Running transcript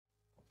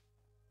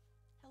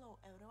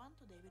everyone,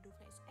 today we do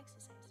face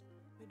exercise.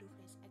 We do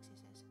face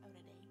exercise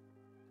every day.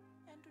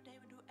 And today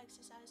we do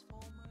exercise for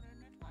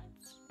marionette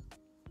lines.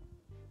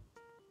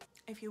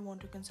 If you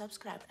want, you can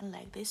subscribe and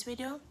like this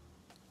video.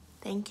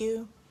 Thank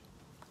you.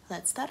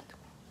 Let's start.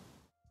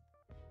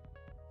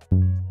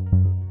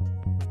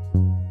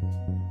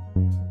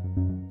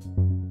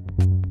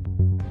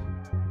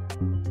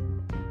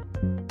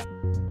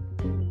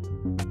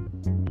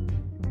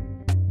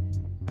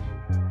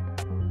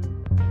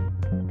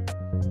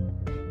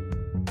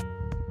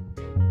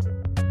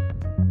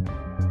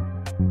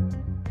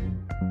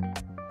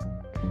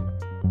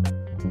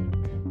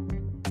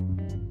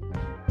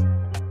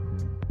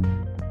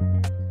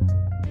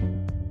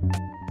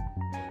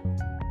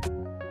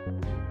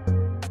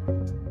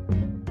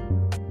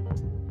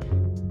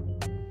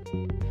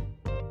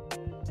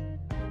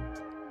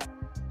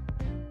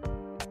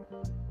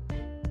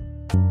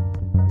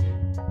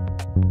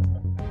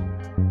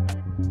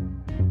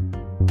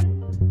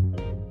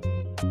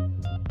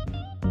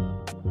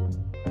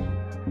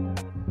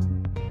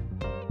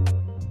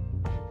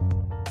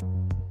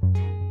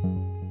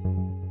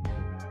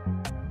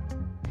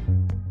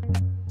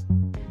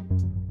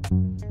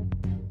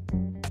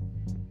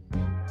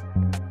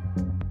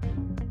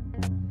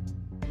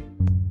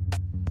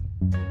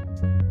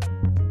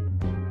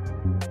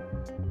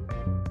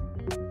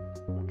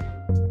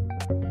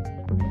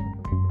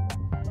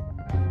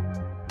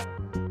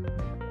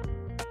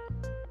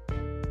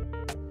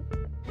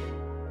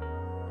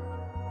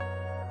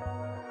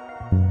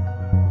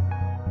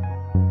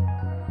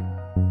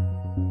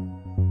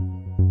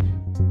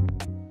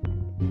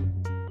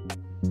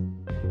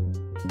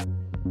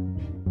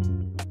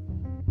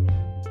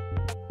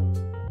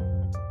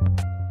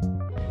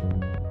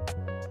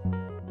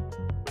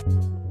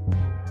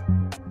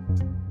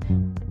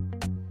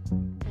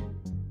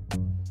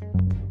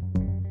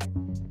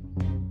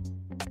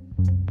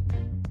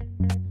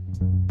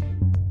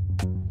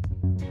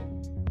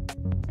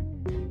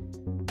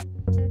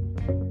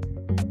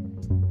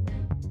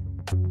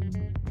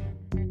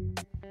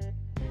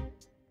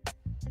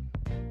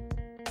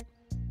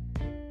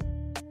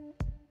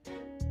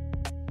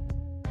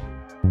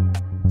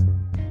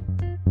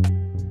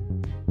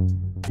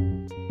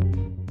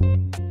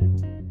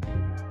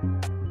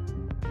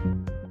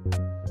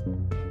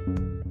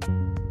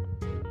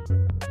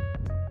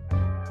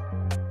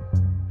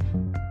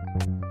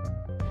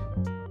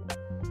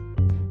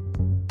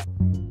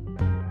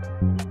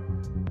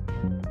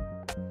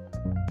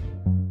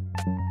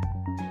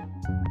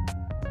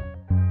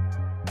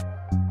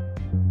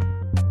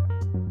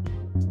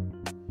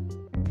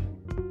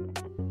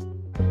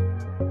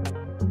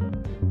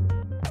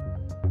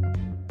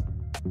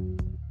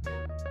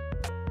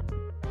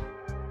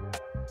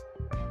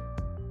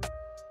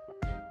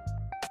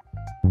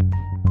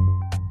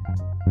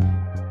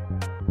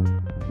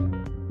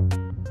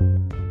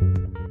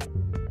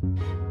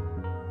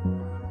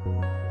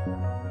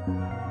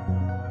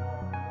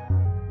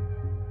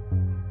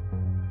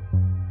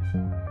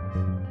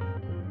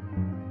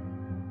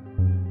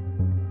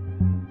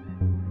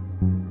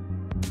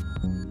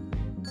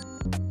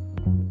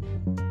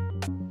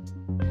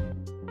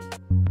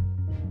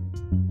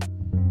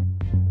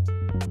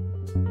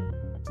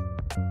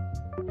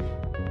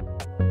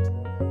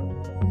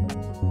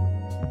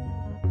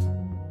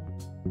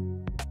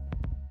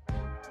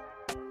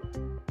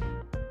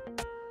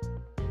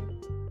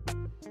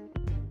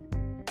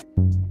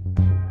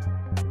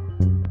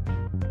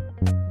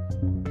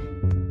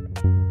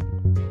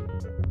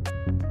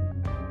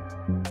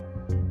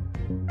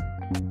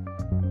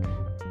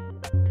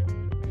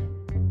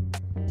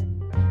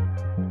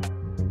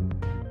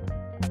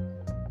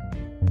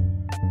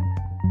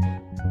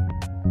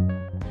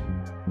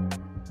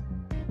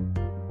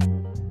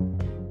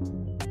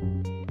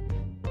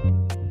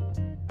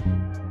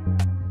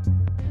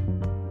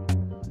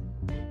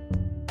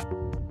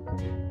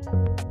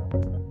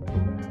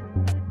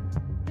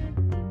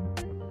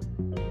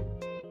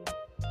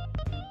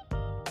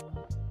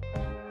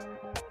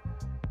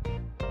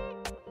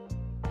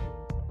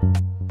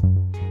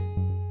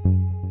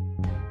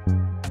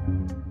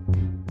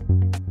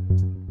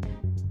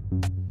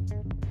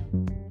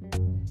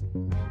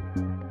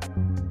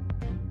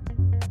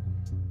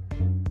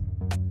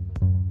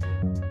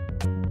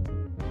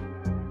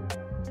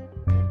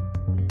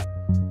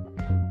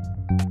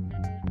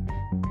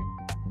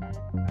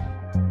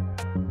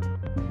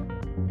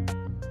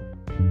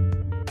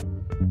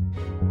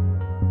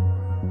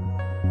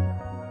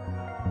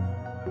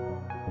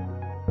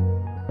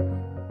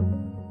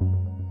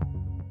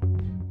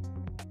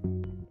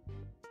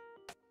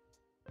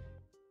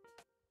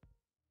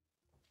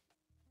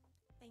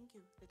 Thank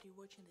you that you're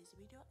watching this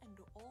video and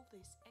do all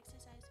this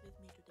exercise with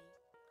me today.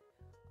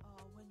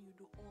 When you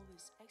do all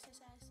this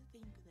exercise,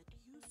 think that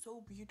you're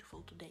so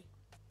beautiful today.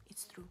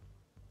 It's true.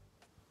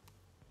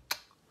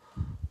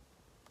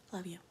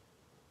 Love you.